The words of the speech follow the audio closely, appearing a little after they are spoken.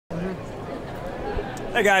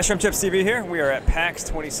Hey guys, ShrimpChipsTV here. We are at PAX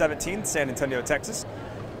 2017, San Antonio, Texas.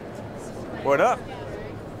 What up?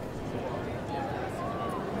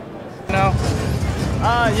 No.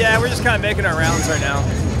 Yeah, we're just kind of making our rounds right now.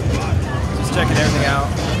 Just checking everything out.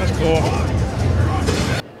 That's cool.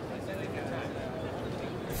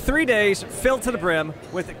 3 days filled to the brim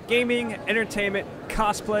with gaming, entertainment,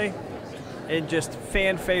 cosplay, and just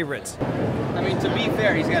fan favorites. I mean, to be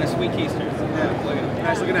fair, he's got a sweet keister. Yeah, look at him.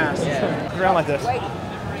 Nice looking ass. Yeah. Around like this. Say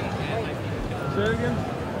it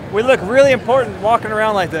again? We look really important walking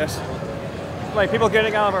around like this. Like people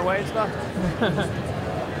getting out of our way and stuff.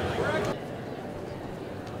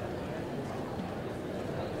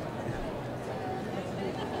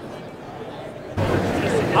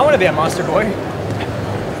 I want to be a monster boy.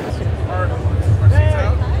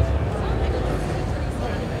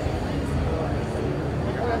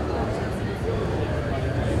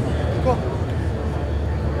 Cool.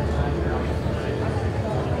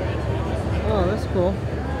 Oh, that's cool.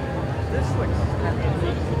 This looks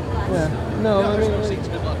Yeah. No, I mean,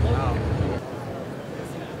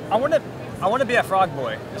 I want to be a frog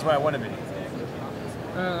boy. Is what I want to be.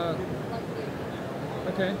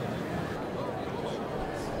 okay.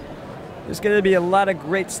 There's going to be a lot of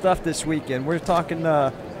great stuff this weekend. We're talking,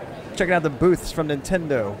 checking out the booths from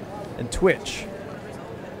Nintendo and Twitch.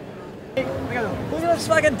 Look at this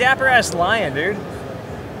fucking dapper ass lion, dude.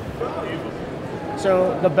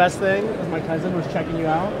 So the best thing is my cousin was checking you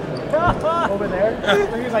out over there.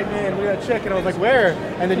 He was like, "Man, we got a chick," and I was like, "Where?"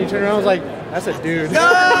 And then you turn around, I was like, "That's a dude."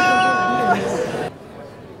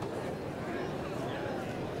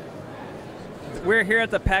 We're here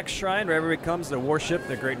at the PAX Shrine, where everybody comes to worship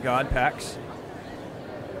the great god PAX.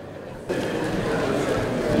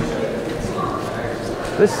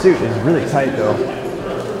 This suit is really tight, though.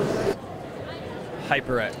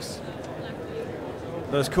 HyperX.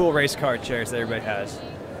 Those cool race car chairs that everybody has.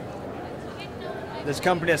 This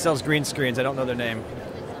company that sells green screens, I don't know their name.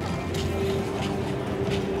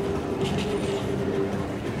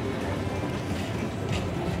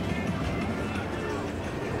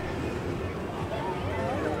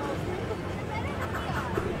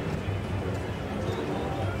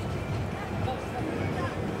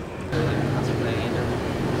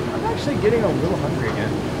 I'm actually getting a little hungry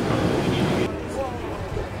again.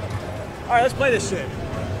 All right, let's play this shit.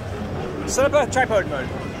 Set up a tripod mode.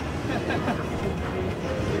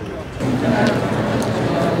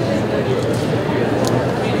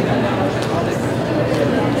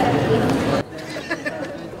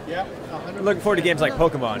 I'm looking forward to games like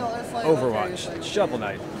Pokemon, Overwatch, Shovel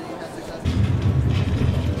Knight.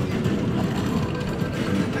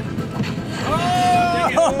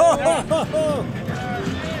 Oh!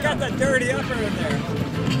 Got that dirty upper in there.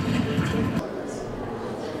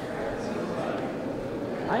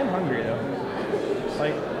 I am hungry though.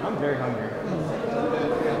 Like, I'm very hungry.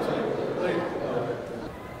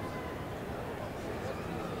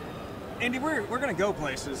 Andy, we're gonna go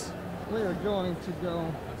places. We are going to go.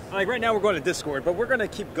 Like right now we're going to Discord, but we're gonna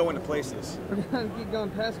keep going to places. We're gonna keep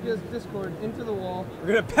going past Discord into the wall. We're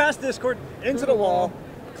gonna pass Discord into the wall,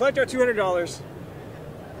 collect our $200,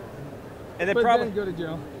 and then probably go to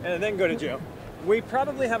jail. And then go to jail. We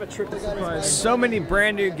probably have a trip to surprise. So many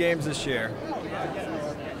brand new games this year.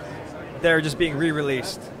 They're just being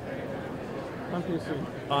re-released On PC.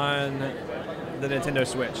 on the Nintendo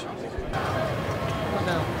Switch. What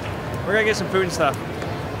now? We're gonna get some food and stuff.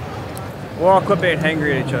 We'll all quit being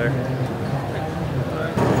hangry at each other.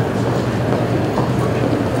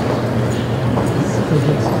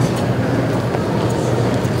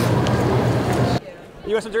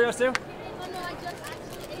 You want some Doritos too? Oh no, I just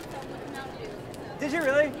actually ate some with Mountain Dew. Did you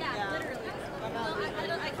really? Yeah, literally. No,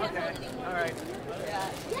 I can't hold anymore. All right.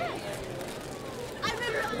 Yes! I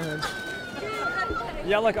remember.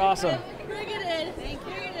 Y'all look awesome. Bring it in. Thank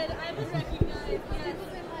you. Bring it in. I was recognized. Yes.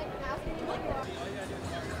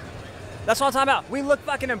 That's what I'm talking about. We look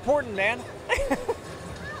fucking important, man.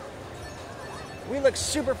 We look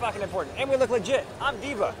super fucking important. And we look legit. I'm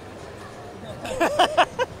Diva.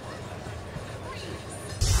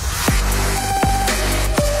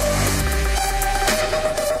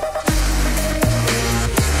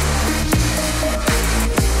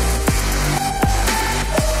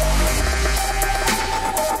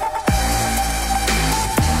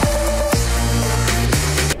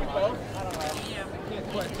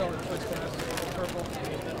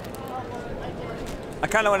 I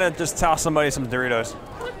kind of want to just toss somebody some Doritos.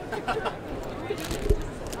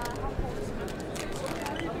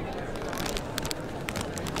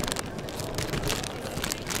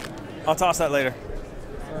 I'll toss that later.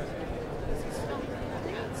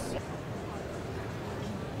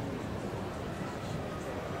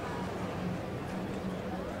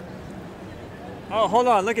 Oh, hold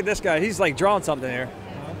on. Look at this guy. He's like drawing something here.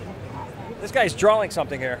 This guy's drawing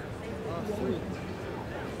something here. Oh, sweet.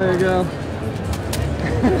 There you go.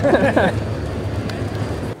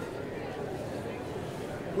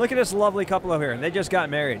 Look at this lovely couple over here. They just got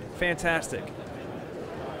married. Fantastic.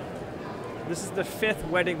 This is the 5th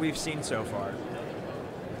wedding we've seen so far.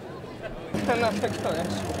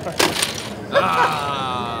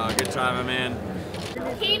 Ah, good time, my man.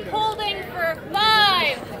 Keep holding for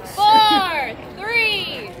 5, 4,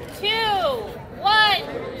 3, 2, 1.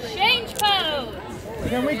 Change pose.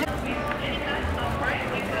 Can we get...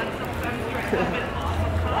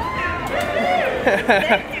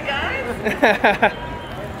 Thank you guys.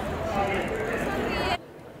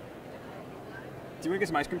 Do you want to get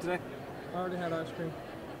some ice cream today? I already had ice cream.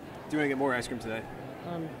 Do you want to get more ice cream today?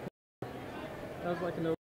 That was like a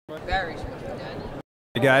no. Very strict, Dad.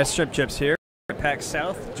 Hey guys, Shrimp Chips here at PAX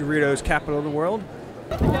South, Doritos capital of the world.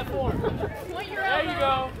 Point your elbow. There you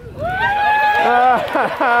go.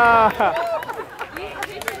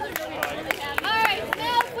 Alright,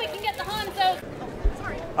 now if we can get the Hanzo.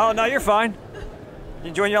 Oh, no, you're fine. You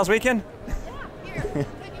enjoying y'all's weekend? Yeah, here.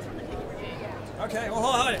 Okay, well,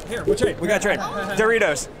 hold on. Here, we'll trade. We got to trade.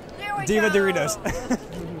 Doritos. There we Diva go. Doritos.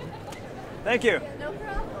 Thank you. No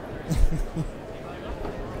problem.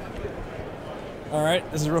 All right,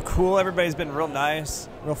 this is real cool. Everybody's been real nice,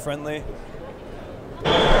 real friendly.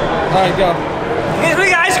 All right, go. Hey, we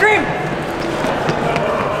got ice cream!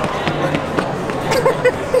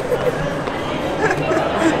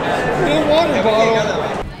 Good water bottle.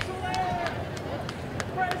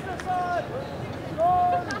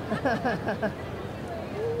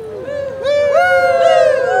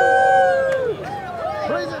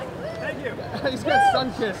 Thank you. He's got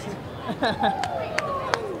sun-kissed.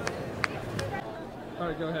 All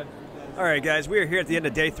right, go ahead. All right, guys, we are here at the end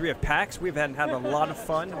of day 3 of PAX. We've had a lot of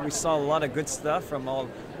fun. We saw a lot of good stuff from a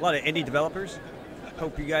lot of indie developers.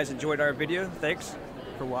 Hope you guys enjoyed our video. Thanks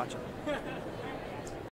for watching.